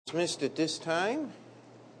Dismissed at this time.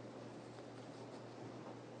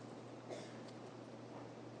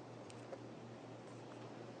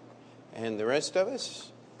 And the rest of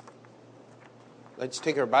us, let's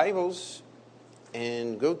take our Bibles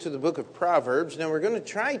and go to the book of Proverbs. Now we're going to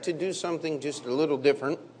try to do something just a little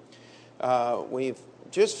different. We've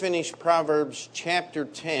just finished Proverbs chapter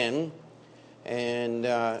 10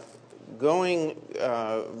 and going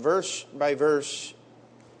verse by verse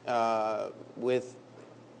with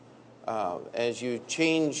as you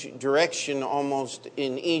change direction almost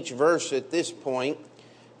in each verse at this point.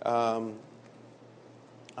 I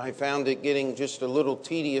found it getting just a little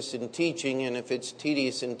tedious in teaching, and if it's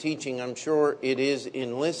tedious in teaching, I'm sure it is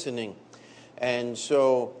in listening. And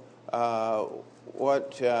so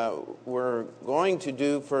what we're going to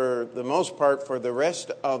do for the most part for the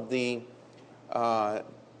rest of the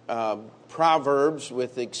Proverbs,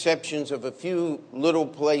 with the exceptions of a few little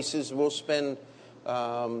places, we'll spend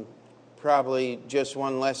probably just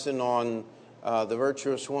one lesson on the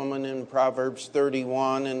virtuous woman in Proverbs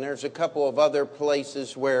 31, and there's a couple of other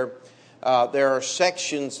places where there are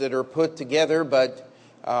sections that are put together, but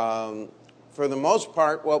for the most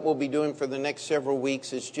part, what we'll be doing for the next several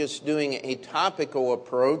weeks is just doing a topical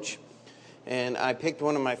approach. And I picked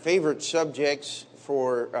one of my favorite subjects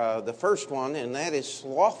for the first one, and that is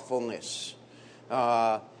slothfulness.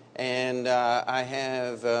 I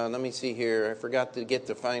have, let me see here, I forgot to get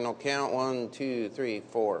the final count. 1, 2, 3,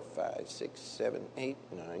 4, 5, 6, 7, 8,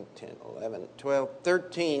 9, 10, 11, 12,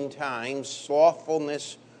 13 times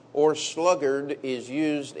slothfulness or sluggard is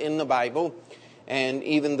used in the Bible. And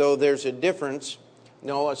even though there's a difference,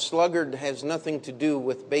 no, a sluggard has nothing to do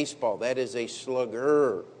with baseball. That is a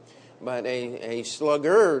slugger. But a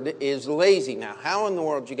sluggard is lazy. Now, how in the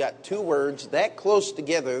world you got two words that close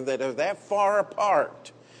together that are that far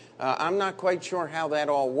apart? I'm not quite sure how that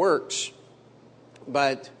all works,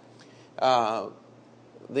 but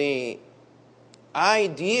the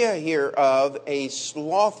idea here of a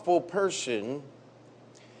slothful person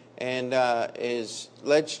and is,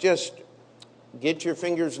 let's just get your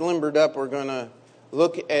fingers limbered up. We're going to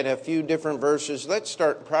look at a few different verses. Let's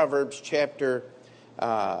start Proverbs chapter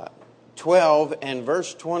 12 and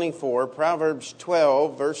verse 24. Proverbs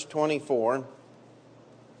 12, verse 24.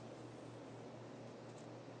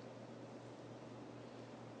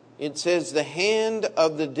 It says, "The hand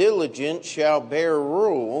of the diligent shall bear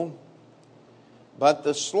rule, but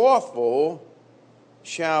the slothful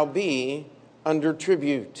shall be under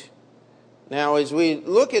tribute." Now, as we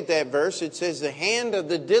look at that verse, it says, "The hand of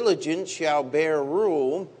the diligent shall bear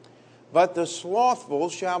rule, but the slothful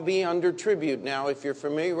shall be under tribute." Now, if you're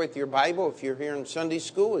familiar with your Bible, if you're here in Sunday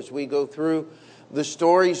school, as we go through the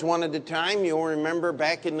stories one at a time, you'll remember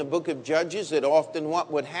back in the book of Judges that often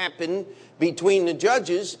what would happen between the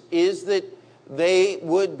judges is that they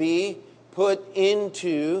would be put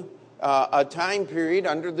into a time period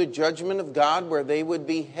under the judgment of God where they would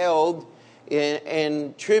be held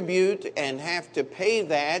in tribute and have to pay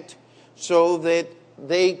that so that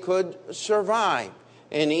they could survive.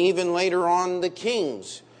 And even later on, the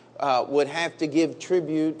kings would have to give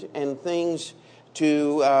tribute and things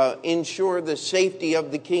to ensure the safety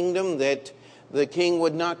of the kingdom, that the king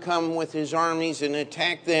would not come with his armies and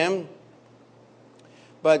attack them.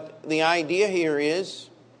 But the idea here is,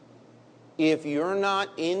 if you're not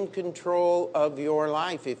in control of your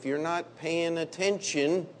life, if you're not paying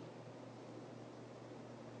attention,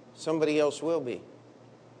 somebody else will be.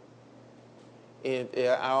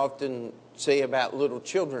 I often say about little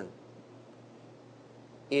children,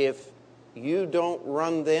 if you don't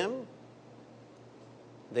run them,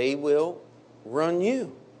 they will run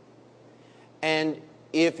you. And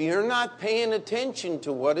if you're not paying attention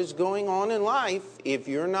to what is going on in life, if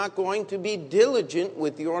you're not going to be diligent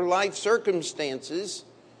with your life circumstances,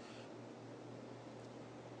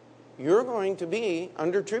 you're going to be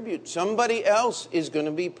under tribute. Somebody else is going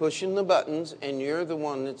to be pushing the buttons, and you're the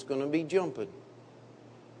one that's going to be jumping.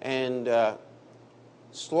 And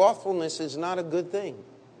slothfulness is not a good thing.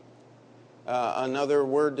 Another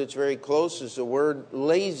word that's very close is the word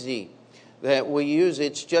lazy that we use.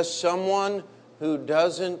 It's just someone who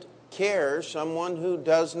doesn't care, someone who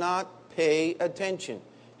does not pay attention.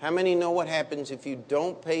 How many know what happens if you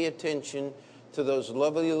don't pay attention to those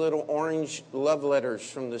lovely little orange love letters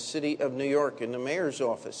from the city of New York in the mayor's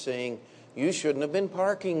office saying, you shouldn't have been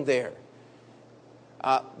parking there?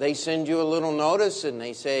 They send you a little notice and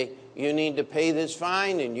they say, you need to pay this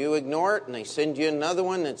fine, and you ignore it, and they send you another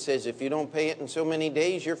one that says if you don't pay it in so many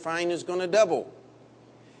days, your fine is going to double.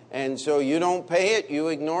 And so you don't pay it, you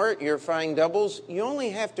ignore it, your fine doubles. You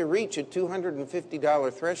only have to reach a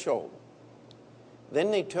 $250 threshold. Then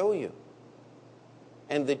they tow you.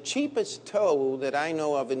 And the cheapest tow that I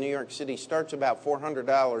know of in New York City starts about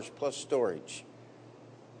 $400 plus storage.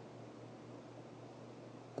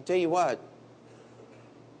 I'll tell you what,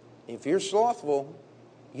 if you're slothful,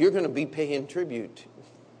 you're going to be paying tribute.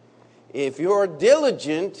 If you're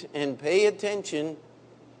diligent and pay attention,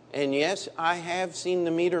 and yes, I have seen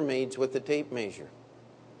the meter maids with the tape measure.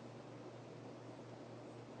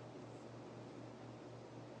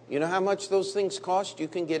 You know how much those things cost? You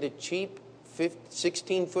can get a cheap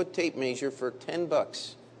 16-foot tape measure for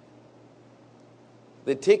 $10.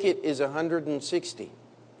 The ticket is $160.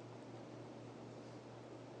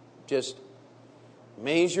 Just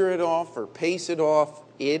measure it off or pace it off.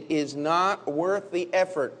 It is not worth the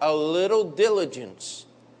effort. A little diligence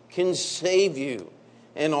can save you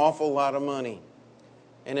an awful lot of money.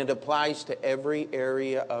 And it applies to every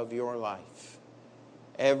area of your life.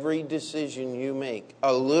 Every decision you make,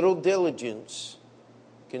 a little diligence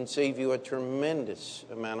can save you a tremendous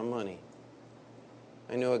amount of money.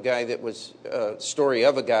 I know a guy that was, a story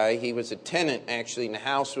of a guy, he was a tenant actually, and the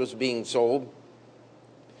house was being sold.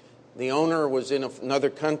 The owner was in another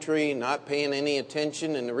country, not paying any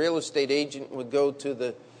attention, and the real estate agent would go to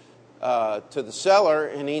the seller,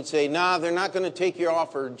 and he'd say, "Nah, they're not going to take your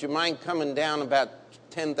offer. Do you mind coming down about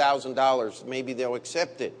 $10,000? Maybe they'll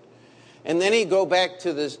accept it." And then he'd go back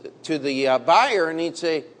to the buyer, and he'd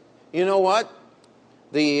say, "You know what?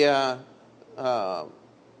 The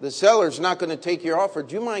seller's not going to take your offer.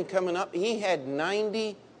 Do you mind coming up?" He had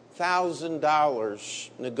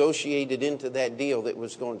 $90,000 negotiated into that deal that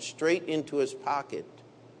was going straight into his pocket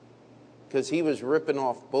because he was ripping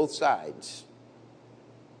off both sides.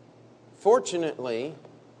 Fortunately,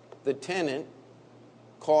 the tenant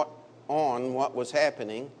caught on what was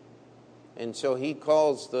happening, and so he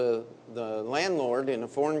calls the landlord in a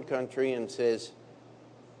foreign country and says,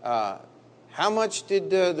 "How much did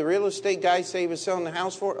the real estate guy say he was selling the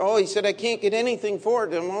house for?" "Oh," he said, "I can't get anything for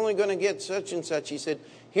it. I'm only going to get such and such." He said,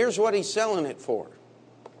 "Here's what he's selling it for."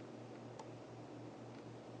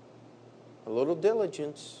 A little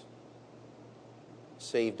diligence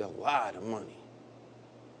saved a lot of money.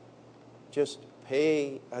 Just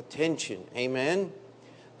pay attention. Amen?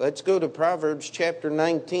 Let's go to Proverbs chapter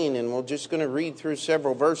 19, and we're just going to read through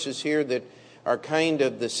several verses here that are kind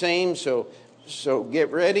of the same, so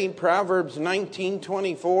get ready. Proverbs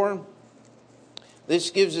 19:24. This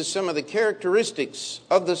gives us some of the characteristics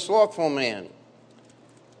of the slothful man.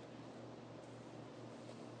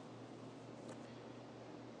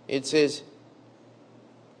 It says,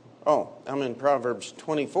 I'm in Proverbs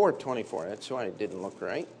 24:24. That's why it didn't look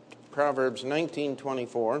right. Proverbs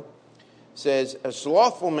 19:24 says, "A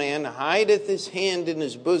slothful man hideth his hand in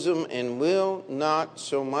his bosom and will not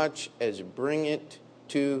so much as bring it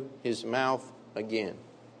to his mouth again."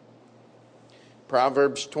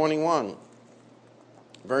 Proverbs 21,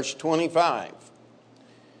 verse 25.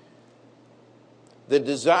 "The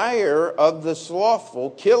desire of the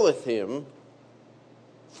slothful killeth him,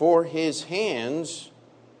 for his hands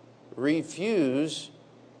refuse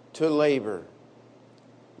to labor."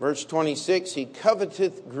 Verse 26, "He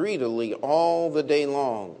coveteth greedily all the day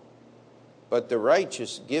long, but the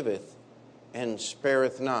righteous giveth and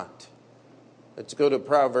spareth not." Let's go to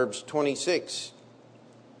Proverbs 26,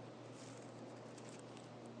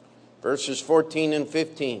 verses 14 and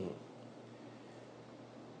 15.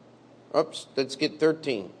 Let's get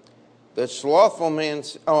 13. "The slothful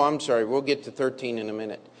man's..." we'll get to 13 in a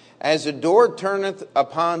minute. "As a door turneth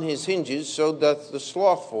upon his hinges, so doth the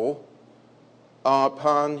slothful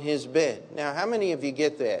upon his bed." Now, how many of you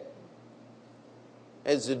get that?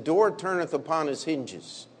 As the door turneth upon his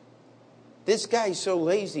hinges. This guy's so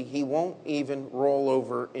lazy, he won't even roll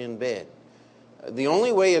over in bed. The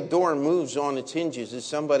only way a door moves on its hinges is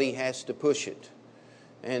somebody has to push it.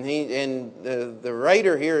 And the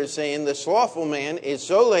writer here is saying the slothful man is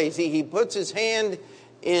so lazy, he puts his hand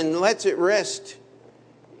in, lets it rest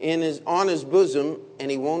on his bosom, and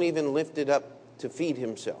he won't even lift it up to feed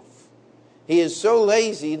himself. He is so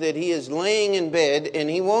lazy that he is laying in bed, and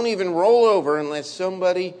he won't even roll over unless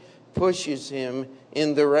somebody pushes him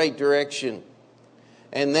in the right direction.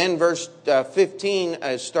 And then verse 15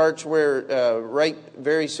 starts right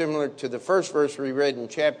very similar to the first verse we read in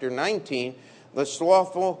chapter 19. "The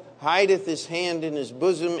slothful hideth his hand in his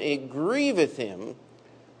bosom, it grieveth him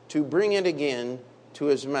to bring it again to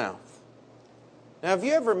his mouth." Now, have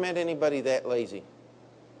you ever met anybody that lazy?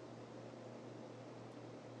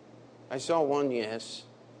 I saw one, yes.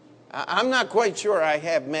 I'm not quite sure I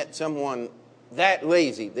have met someone that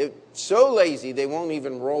lazy. They're so lazy they won't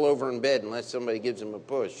even roll over in bed unless somebody gives them a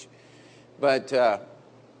push. But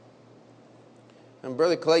and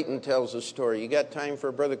Brother Clayton tells a story. You got time for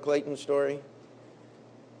a Brother Clayton story?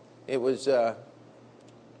 It was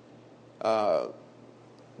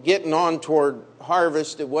getting on toward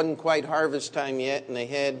harvest. It wasn't quite harvest time yet, and they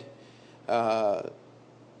had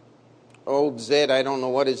old Zed, I don't know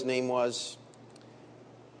what his name was.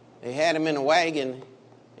 They had him in a wagon,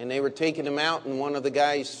 and they were taking him out, and one of the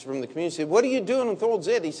guys from the community said, "What are you doing with old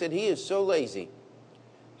Zed?" He said, "He is so lazy.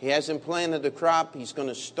 He hasn't planted a crop. He's going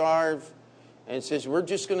to starve." And it says, "We're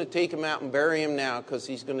just going to take him out and bury him now because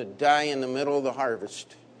he's going to die in the middle of the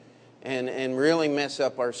harvest and really mess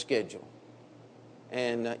up our schedule."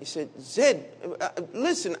 And he said, "Zed,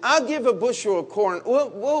 listen, I'll give a bushel of corn.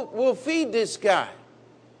 We'll feed this guy."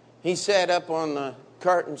 He sat up on the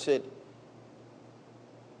cart and said,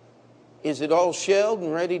 "Is it all shelled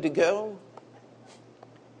and ready to go?"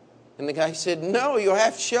 And the guy said, "No, you'll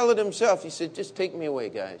have to shell it himself." He said, "Just take me away,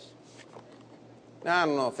 guys." Now, I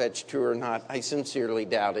don't know if that's true or not. I sincerely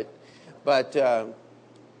doubt it. But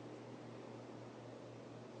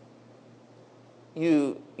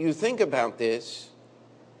you think about this.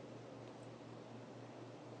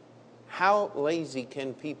 How lazy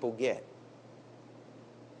can people get?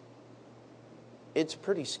 It's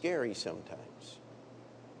pretty scary sometimes.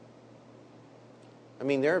 I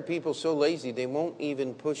mean, there are people so lazy they won't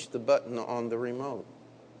even push the button on the remote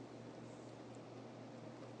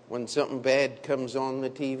when something bad comes on the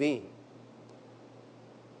TV.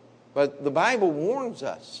 But the Bible warns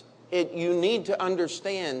us. You need to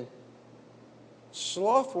understand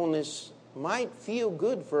slothfulness might feel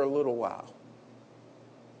good for a little while,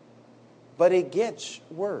 but it gets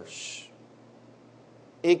worse.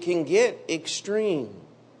 It can get extreme.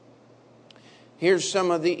 Here's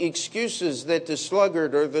some of the excuses that the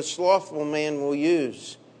sluggard or the slothful man will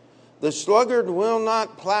use. The sluggard will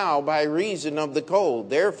not plow by reason of the cold.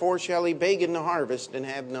 Therefore shall he beg in the harvest and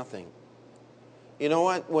have nothing. You know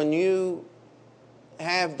what? When you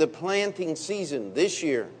have the planting season this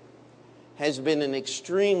year has been an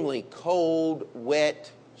extremely cold,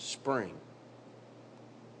 wet spring.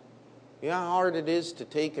 You know how hard it is to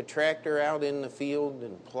take a tractor out in the field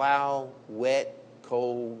and plow wet,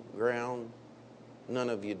 cold ground? None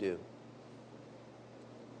of you do.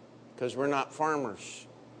 Because we're not farmers.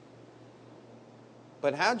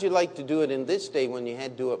 But how'd you like to do it in this day when you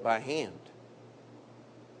had to do it by hand?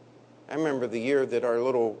 I remember the year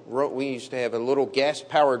that we used to have a little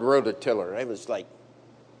gas-powered rototiller. It was like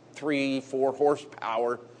 3-4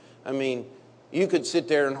 horsepower. I mean, you could sit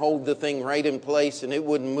there and hold the thing right in place and it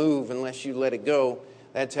wouldn't move unless you let it go.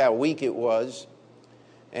 That's how weak it was.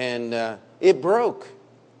 And it broke.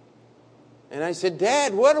 And I said,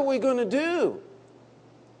 "Dad, what are we going to do?"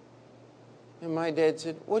 And my dad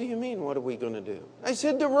said, "What do you mean, what are we going to do?" I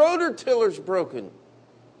said, "The rototiller's broken."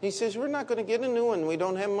 He says, "We're not going to get a new one. We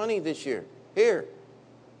don't have money this year. Here."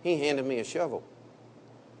 He handed me a shovel.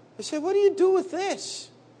 I said, "What do you do with this?"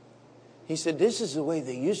 He said, "This is the way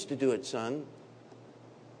they used to do it, son."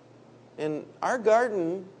 And our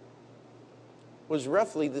garden was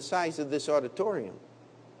roughly the size of this auditorium.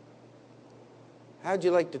 How'd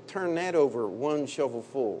you like to turn that over one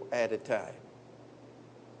shovelful at a time?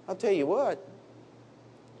 I'll tell you what,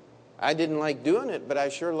 I didn't like doing it, but I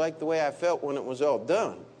sure liked the way I felt when it was all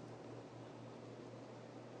done.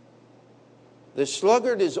 The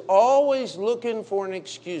sluggard is always looking for an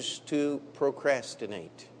excuse to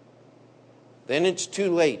procrastinate. Then it's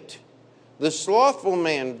too late. The slothful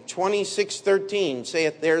man, 26:13,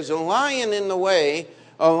 saith, "There's a lion in the way,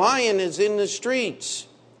 a lion is in the streets."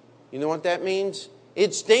 You know what that means?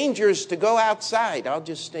 It's dangerous to go outside. I'll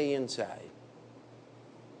just stay inside.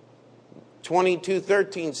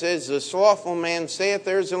 22:13 says, "The slothful man saith,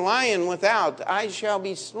 There's a lion without, I shall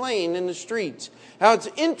be slain in the streets." Now it's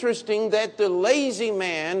interesting that the lazy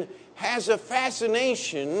man has a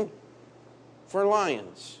fascination for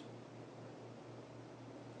lions,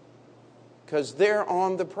 because they're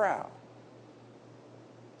on the prowl.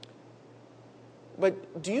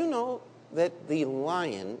 But do you know that the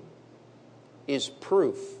lion is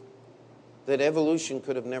proof that evolution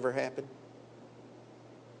could have never happened?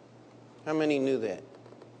 How many knew that?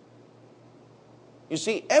 You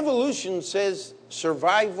see, evolution says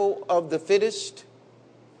survival of the fittest.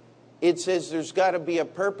 It says there's got to be a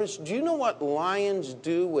purpose. Do you know what lions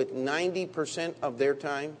do with 90% of their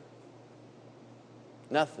time?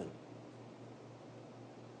 Nothing.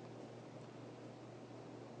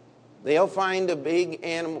 They'll find a big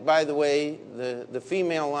animal. By the way, the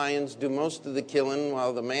female lions do most of the killing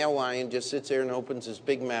while the male lion just sits there and opens his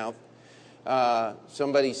big mouth.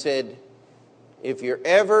 Somebody said, if you're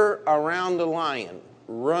ever around a lion,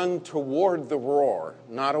 run toward the roar,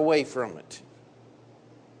 not away from it,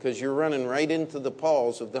 because you're running right into the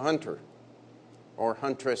paws of the hunter, or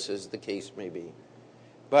huntress as the case may be.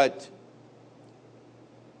 But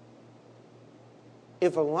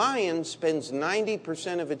if a lion spends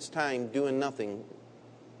 90% of its time doing nothing,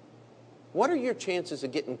 what are your chances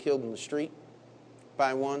of getting killed in the street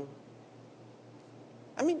by one?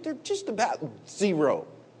 I mean, they're just about zero.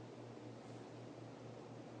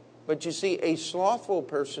 But you see, a slothful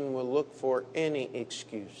person will look for any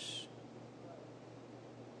excuse.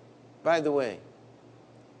 By the way,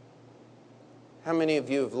 how many of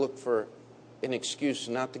you have looked for an excuse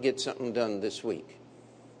not to get something done this week?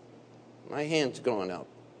 My hand's going up.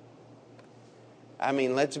 I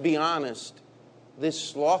mean, let's be honest. This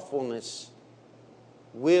slothfulness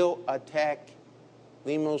will attack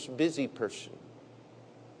the most busy person.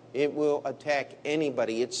 It will attack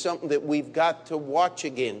anybody. It's something that we've got to watch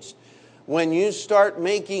against. When you start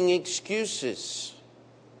making excuses,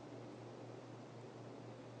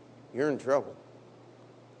 you're in trouble.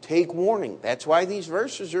 Take warning. That's why these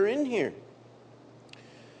verses are in here.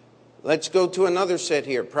 Let's go to another set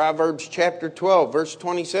here. Proverbs chapter 12, verse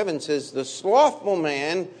 27 says, "The slothful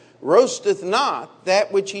man roasteth not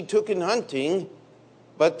that which he took in hunting,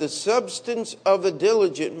 but the substance of a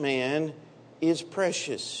diligent man is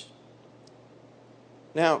precious."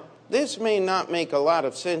 Now, this may not make a lot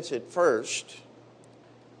of sense at first.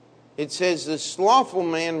 It says, "The slothful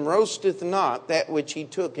man roasteth not that which he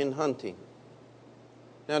took in hunting."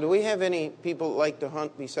 Now, do we have any people that like to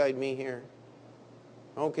hunt beside me here?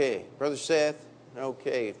 Okay, Brother Seth.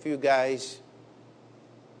 Okay, a few guys.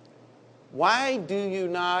 Why do you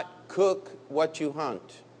not cook what you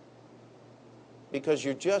hunt? Because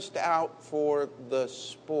you're just out for the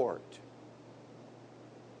sport.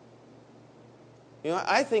 You know,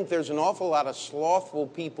 I think there's an awful lot of slothful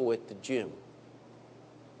people at the gym.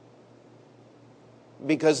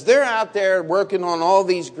 Because they're out there working on all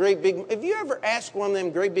these great big... Have you ever asked one of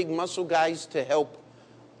them great big muscle guys to help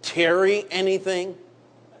carry anything?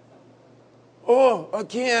 "Oh, I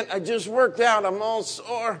can't. I just worked out. I'm all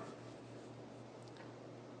sore."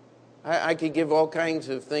 I could give all kinds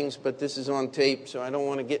of things, but this is on tape, so I don't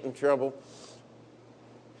want to get in trouble.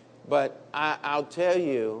 But I'll tell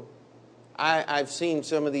you, I've seen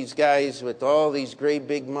some of these guys with all these great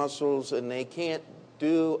big muscles, and they can't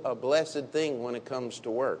do a blessed thing when it comes to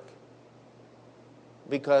work.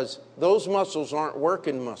 Because those muscles aren't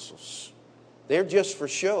working muscles. They're just for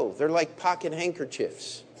show. They're like pocket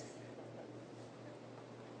handkerchiefs.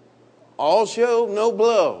 All show, no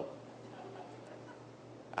blow.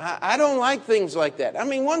 I don't like things like that. I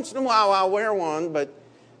mean, once in a while I'll wear one, but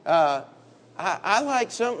I like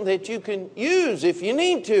something that you can use if you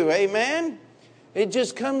need to, amen? It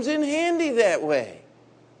just comes in handy that way.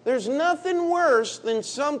 There's nothing worse than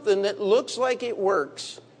something that looks like it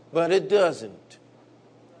works, but it doesn't.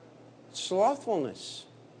 Slothfulness.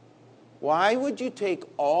 Why would you take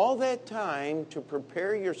all that time to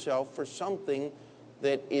prepare yourself for something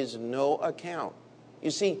that is no account? You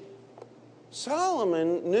see,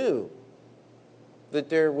 Solomon knew that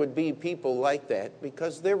there would be people like that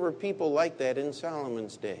because there were people like that in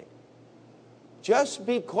Solomon's day. Just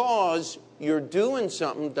because you're doing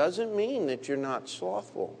something doesn't mean that you're not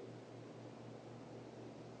slothful.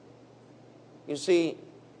 You see,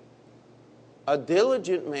 a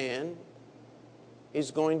diligent man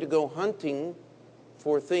is going to go hunting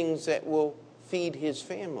for things that will feed his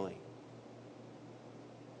family.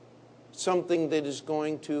 Something that is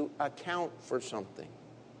going to account for something.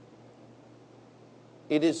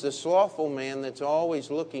 It is the slothful man that's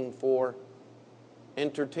always looking for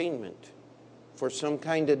entertainment, for some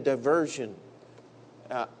kind of diversion.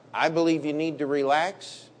 I believe you need to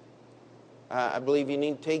relax. I believe you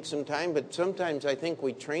need to take some time, but sometimes I think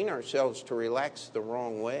we train ourselves to relax the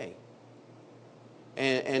wrong way.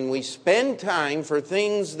 And we spend time for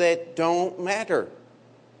things that don't matter.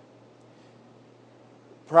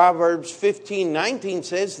 Proverbs 15:19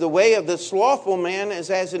 says, "The way of the slothful man is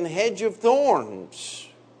as an hedge of thorns."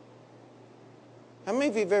 How many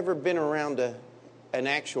of you have ever been around an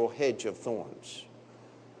actual hedge of thorns?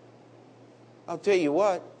 I'll tell you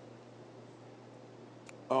what.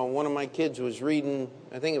 One of my kids was reading,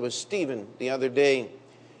 I think it was Stephen, the other day.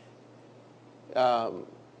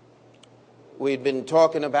 We had been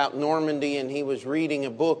talking about Normandy, and he was reading a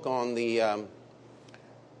book on the...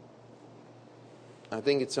 I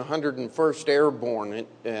think it's 101st Airborne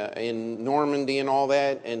in Normandy and all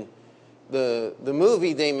that. And the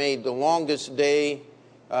movie they made, The Longest Day,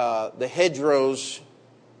 the hedgerows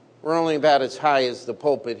were only about as high as the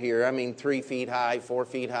pulpit here. I mean, 3 feet high, 4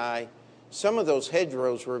 feet high. Some of those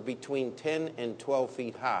hedgerows were between 10 and 12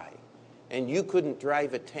 feet high. And you couldn't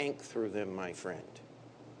drive a tank through them, my friend.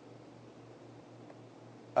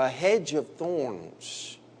 A hedge of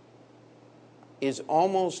thorns. is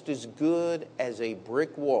almost as good as a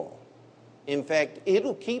brick wall. In fact,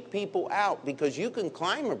 it'll keep people out because you can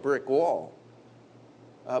climb a brick wall,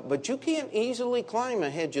 but you can't easily climb a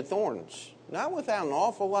hedge of thorns, not without an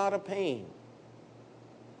awful lot of pain.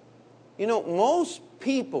 You know, most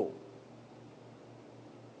people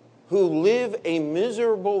who live a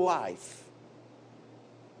miserable life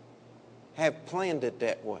have planned it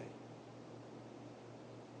that way.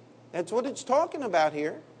 That's what it's talking about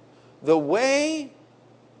here. The way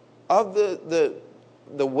of the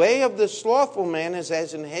way of the slothful man is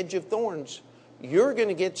as an hedge of thorns. You're going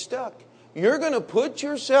to get stuck. You're going to put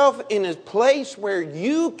yourself in a place where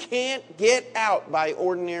you can't get out by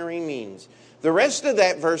ordinary means. The rest of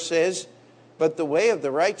that verse says, but the way of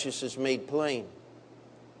the righteous is made plain.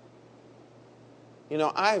 You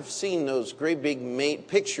know, I've seen those great big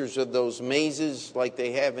pictures of those mazes like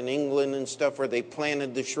they have in England and stuff where they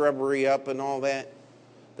planted the shrubbery up and all that.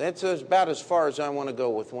 That's about as far as I want to go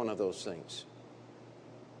with one of those things.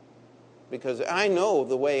 Because I know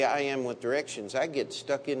the way I am with directions. I get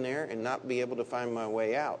stuck in there and not be able to find my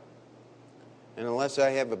way out. And unless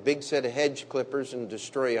I have a big set of hedge clippers and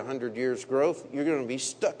destroy 100 years' growth, you're going to be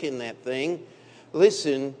stuck in that thing.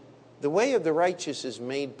 Listen, the way of the righteous is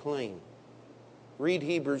made plain. Read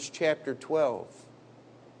Hebrews chapter 12.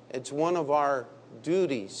 It's one of our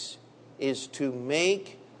duties is to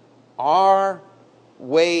make our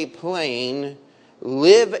way plain,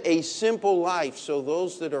 live a simple life so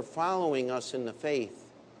those that are following us in the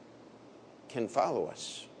faith can follow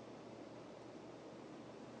us.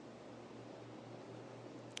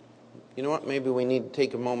 You know what? Maybe we need to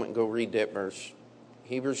take a moment and go read that verse.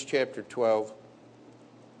 Hebrews chapter 12.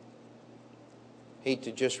 Hate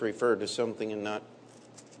to just refer to something and not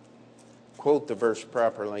quote the verse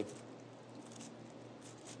properly.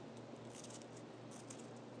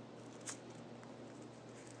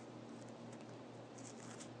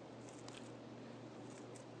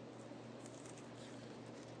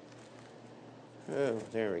 Oh,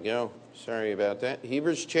 there we go. Sorry about that.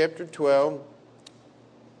 Hebrews chapter 12.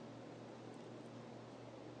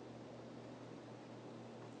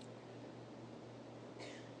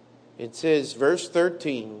 It says, verse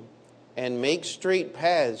 13, and make straight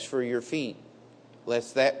paths for your feet,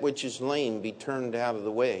 lest that which is lame be turned out of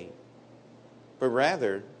the way. But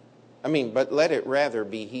let it rather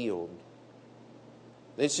be healed.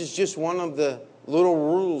 This is just one of the little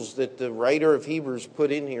rules that the writer of Hebrews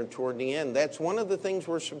put in here toward the end. That's one of the things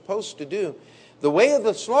we're supposed to do. The way of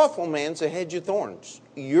the slothful man's a hedge of thorns.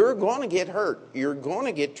 You're going to get hurt. You're going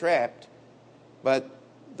to get trapped. But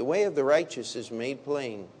the way of the righteous is made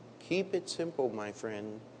plain. Keep it simple, my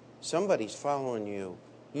friend. Somebody's following you.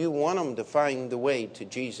 You want them to find the way to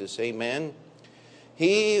Jesus. Amen.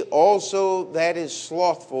 He also that is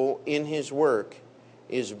slothful in his work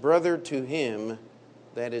is brother to him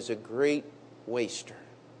that is a great waster.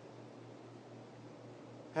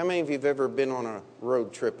 How many of you have ever been on a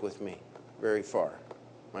road trip with me? Very far.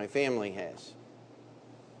 My family has.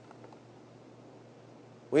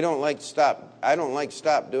 We don't like to stop. I don't like to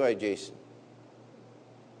stop, do I, Jason?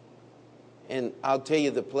 And I'll tell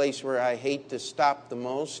you the place where I hate to stop the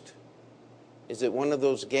most is at one of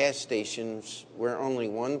those gas stations where only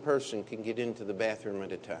one person can get into the bathroom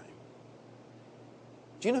at a time.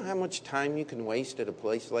 Do you know how much time you can waste at a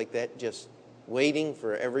place like that just waiting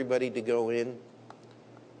for everybody to go in?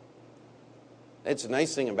 That's the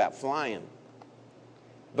nice thing about flying.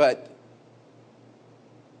 But,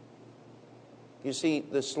 you see,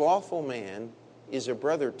 the slothful man is a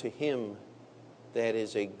brother to him that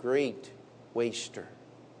is a great waster.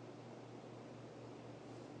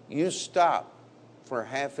 You stop for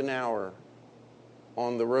half an hour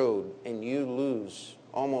on the road and you lose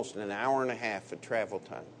almost an hour and a half of travel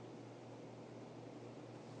time.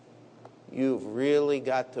 You've really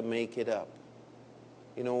got to make it up.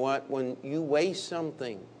 You know what? When you waste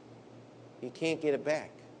something, you can't get it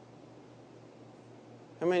back.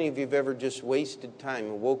 How many of you have ever just wasted time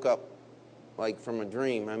and woke up like from a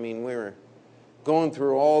dream? I mean, we were going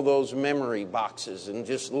through all those memory boxes and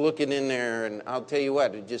just looking in there, and I'll tell you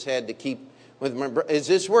what, I just had to keep with my is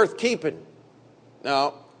this worth keeping?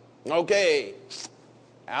 No. Okay.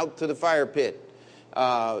 Out to the fire pit.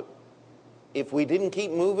 If we didn't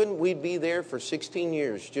keep moving, we'd be there for 16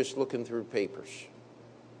 years just looking through papers.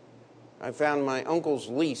 I found my uncle's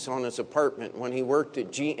lease on his apartment when he worked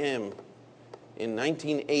at GM in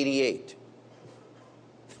 1988.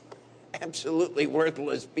 Absolutely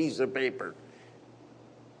worthless piece of paper.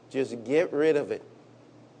 Just get rid of it.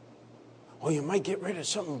 Oh, you might get rid of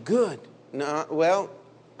something good. No, well,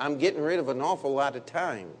 I'm getting rid of an awful lot of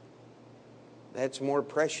time. That's more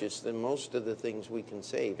precious than most of the things we can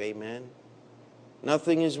save. Amen?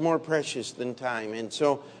 Nothing is more precious than time. And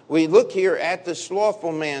so we look here at the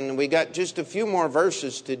slothful man, and we got just a few more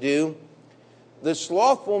verses to do. The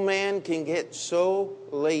slothful man can get so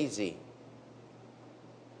lazy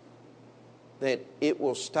that it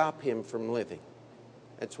will stop him from living.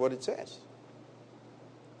 That's what it says.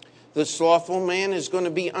 The slothful man is going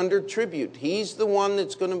to be under tribute. He's the one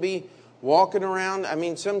that's going to be walking around. I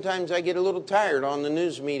mean, sometimes I get a little tired on the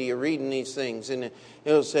news media reading these things. And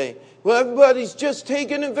it'll say, well, everybody's just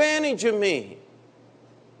taking advantage of me.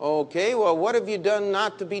 Okay, well, what have you done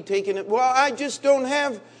not to be taken? Well, I just don't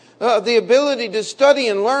have the ability to study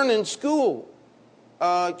and learn in school.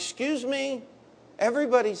 Excuse me?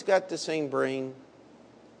 Everybody's got the same brain.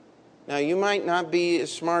 Now, you might not be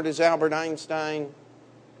as smart as Albert Einstein,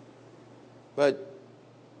 but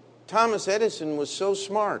Thomas Edison was so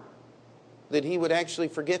smart that he would actually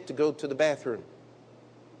forget to go to the bathroom.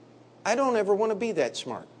 I don't ever want to be that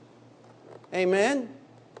smart. Amen?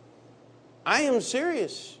 I am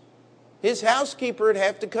serious. His housekeeper would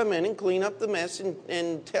have to come in and clean up the mess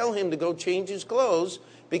and tell him to go change his clothes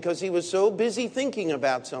because he was so busy thinking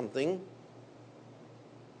about something.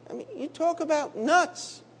 I mean, you talk about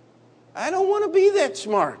nuts. I don't want to be that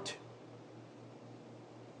smart.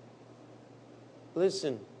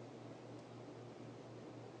 Listen,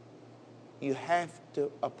 you have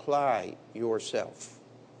to apply yourself.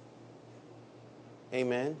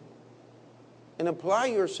 Amen? And apply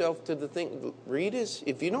yourself to the thing. Read his,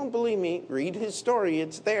 if you don't believe me, read his story.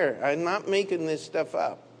 It's there. I'm not making this stuff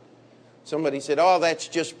up. Somebody said, oh, that's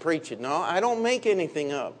just preaching. No, I don't make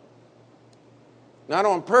anything up. Not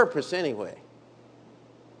on purpose, anyway.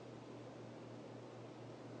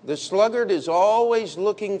 The sluggard is always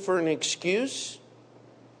looking for an excuse.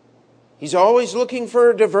 He's always looking for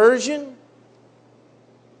a diversion.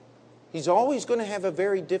 He's always going to have a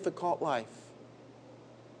very difficult life.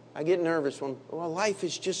 I get nervous when, well, life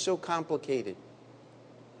is just so complicated.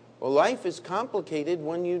 Well, life is complicated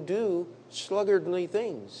when you do sluggardly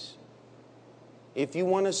things. If you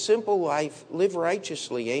want a simple life, live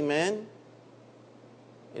righteously. Amen?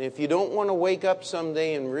 And if you don't want to wake up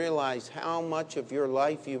someday and realize how much of your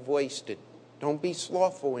life you've wasted, don't be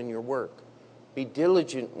slothful in your work. Be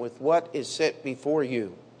diligent with what is set before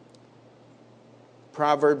you.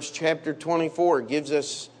 Proverbs chapter 24 gives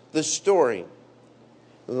us the story.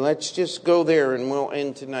 Let's just go there and we'll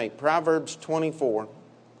end tonight. Proverbs 24.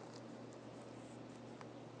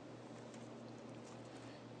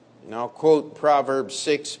 And I'll quote Proverbs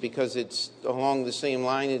 6 because it's along the same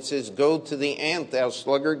line. It says, go to the ant, thou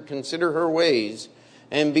sluggard, consider her ways,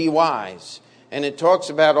 and be wise. And it talks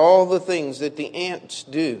about all the things that the ants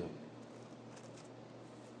do.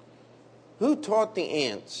 Who taught the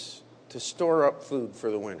ants to store up food for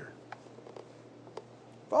the winter?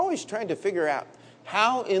 I've always tried to figure out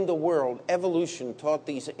how in the world evolution taught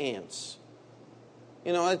these ants.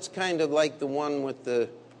 You know, it's kind of like the one with the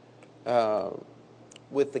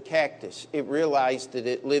cactus. It realized that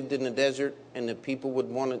it lived in the desert and that people would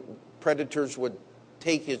want it, predators would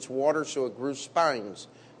take its water, so it grew spines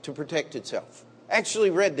to protect itself. I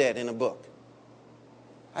actually read that in a book.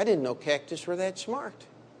 I didn't know cactus were that smart.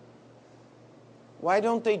 Why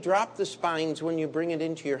don't they drop the spines when you bring it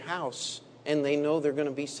into your house and they know they're going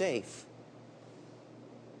to be safe?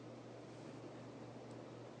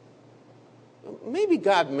 Maybe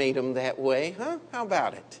God made them that way, huh? How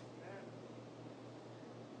about it?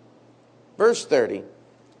 Verse 30.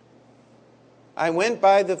 I went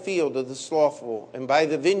by the field of the slothful, and by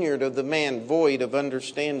the vineyard of the man void of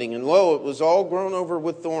understanding. And lo, it was all grown over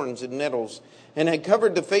with thorns and nettles, and had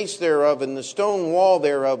covered the face thereof, and the stone wall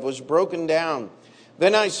thereof was broken down.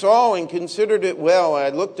 Then I saw and considered it well. I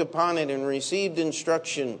looked upon it and received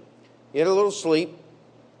instruction. Yet a little sleep,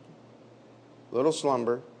 little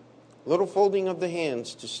slumber, little folding of the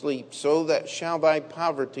hands to sleep, so that shall thy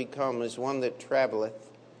poverty come as one that travelleth,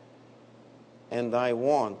 and thy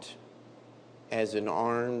want as an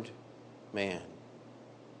armed man.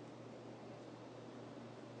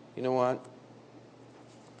 You know what?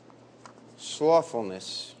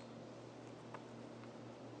 Slothfulness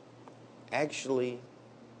actually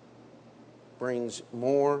brings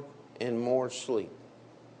more and more sleep.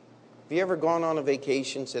 Have you ever gone on a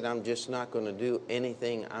vacation and said, I'm just not going to do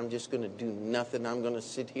anything. I'm just going to do nothing. I'm going to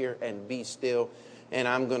sit here and be still, and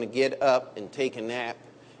I'm going to get up and take a nap.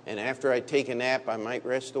 And after I take a nap, I might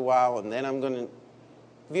rest a while, and then I'm going to...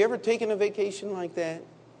 Have you ever taken a vacation like that?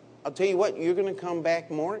 I'll tell you what, you're going to come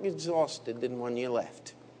back more exhausted than when you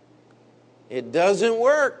left. It doesn't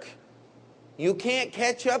work. You can't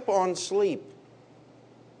catch up on sleep.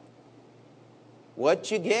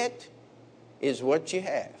 What you get is what you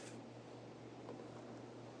have.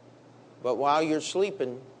 But while you're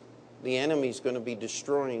sleeping, the enemy's going to be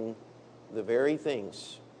destroying the very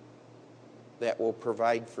things that will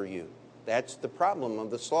provide for you. That's the problem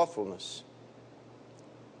of the slothfulness.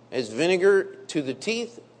 As vinegar to the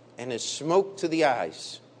teeth and as smoke to the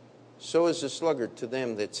eyes, so is the sluggard to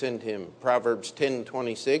them that send him. Proverbs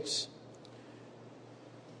 10:26.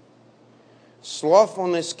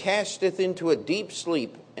 Slothfulness casteth into a deep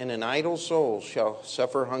sleep, and an idle soul shall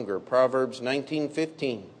suffer hunger. Proverbs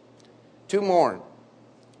 19:15. Two more.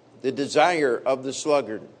 The desire of the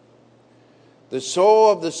sluggard. The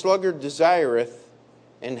soul of the sluggard desireth,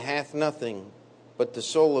 and hath nothing, but the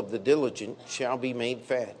soul of the diligent shall be made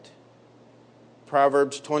fat.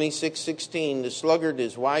 Proverbs 26:16. The sluggard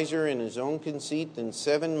is wiser in his own conceit than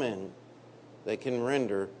 7 men that can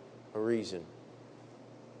render a reason.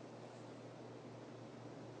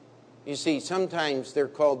 You see, sometimes they're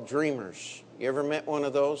called dreamers. You ever met one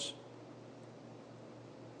of those?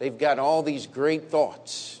 They've got all these great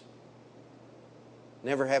thoughts,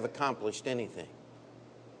 never have accomplished anything.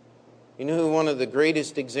 You know who one of the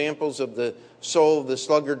greatest examples of the soul of the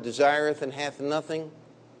sluggard desireth and hath nothing?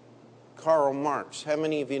 Karl Marx. How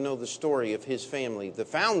many of you know the story of his family? The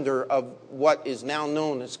founder of what is now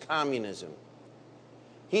known as communism.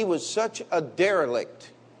 He was such a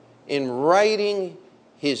derelict in writing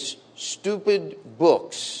his stupid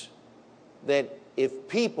books that if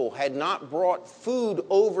people had not brought food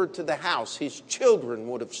over to the house, his children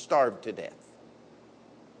would have starved to death.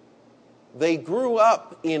 They grew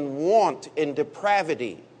up in want and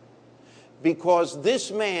depravity because this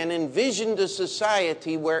man envisioned a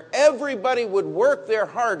society where everybody would work their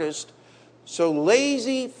hardest so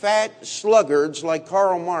lazy, fat sluggards like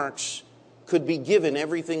Karl Marx could be given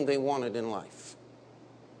everything they wanted in life.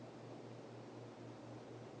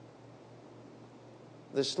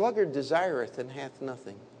 The sluggard desireth and hath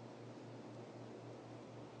nothing,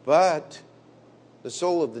 but the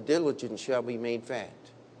soul of the diligent shall be made fat.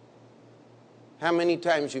 How many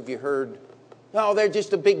times have you heard, oh, they're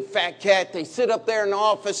just a big fat cat. They sit up there in the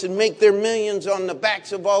office and make their millions on the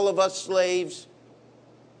backs of all of us slaves.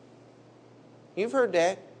 You've heard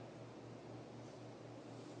that.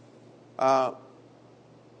 The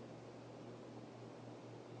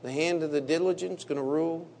hand of the diligent is going to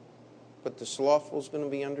rule, but the slothful is going to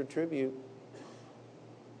be under tribute.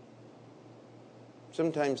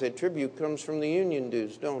 Sometimes that tribute comes from the union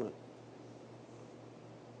dues, don't it?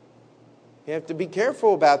 You have to be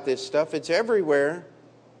careful about this stuff. It's everywhere.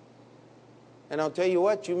 And I'll tell you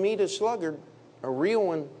what, you meet a sluggard, a real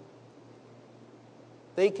one,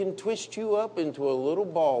 they can twist you up into a little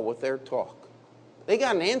ball with their talk. They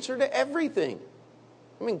got an answer to everything.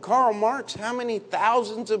 I mean, Karl Marx, how many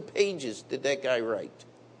thousands of pages did that guy write?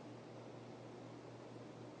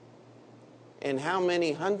 And how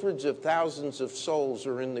many hundreds of thousands of souls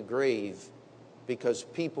are in the grave because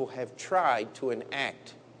people have tried to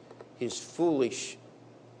enact his foolish,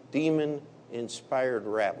 demon-inspired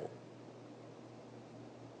rabble.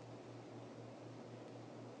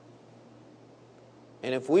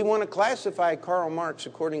 And if we want to classify Karl Marx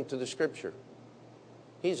according to the Scripture,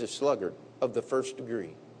 he's a sluggard of the first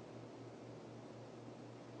degree.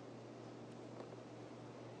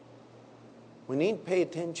 We need to pay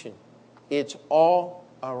attention. It's all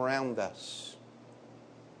around us.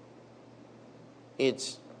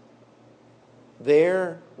 It's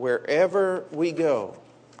there wherever we go.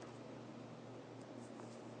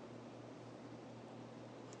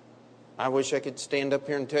 I wish I could stand up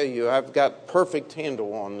here and tell you I've got perfect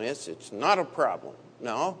handle on this. It's not a problem.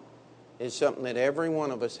 No, it's something that every one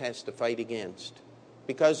of us has to fight against.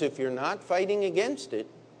 Because if you're not fighting against it,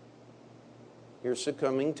 you're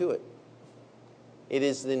succumbing to it. It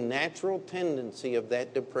is the natural tendency of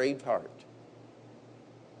that depraved heart.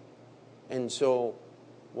 And so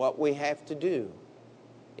what we have to do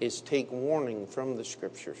is take warning from the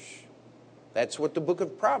Scriptures. That's what the book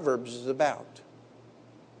of Proverbs is about.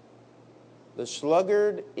 The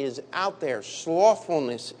sluggard is out there.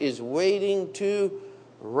 Slothfulness is waiting to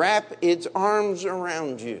wrap its arms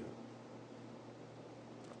around you.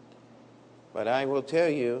 But I will tell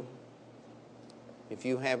you, if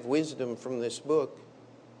you have wisdom from this book,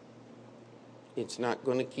 it's not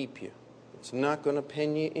going to keep you. It's not going to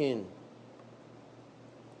pen you in.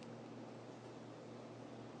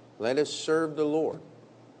 Let us serve the Lord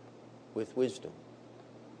with wisdom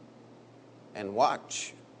and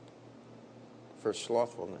watch for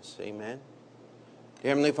slothfulness. Amen. Dear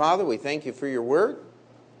Heavenly Father, we thank you for your word.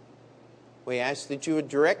 We ask that you would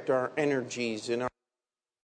direct our energies and our